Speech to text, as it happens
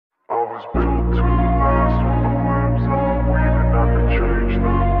was built to last with the webs I'm weaving. I could change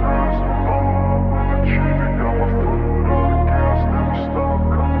the past with all I will achieve. And got my foot on the gas, never stop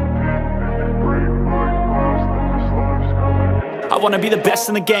competing. If you break my glass, then this life's gonna end. I wanna be the best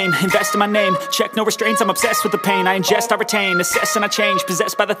in the game, invest in my name. Check no restraints, I'm obsessed with the pain. I ingest, I retain, assess and I change.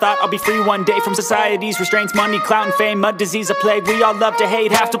 Possessed by the thought I'll be free one day from society's restraints. Money, clout and fame, mud, disease, a plague. We all love to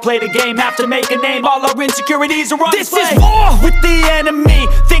hate, have to play the game, have to make a name. All our insecurities are on display. This is war with the enemy,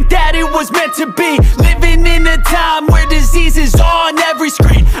 think that it was meant to be. Living in a time where disease is on every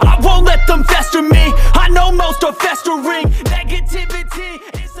screen. I won't let them fester me, I know most are festering.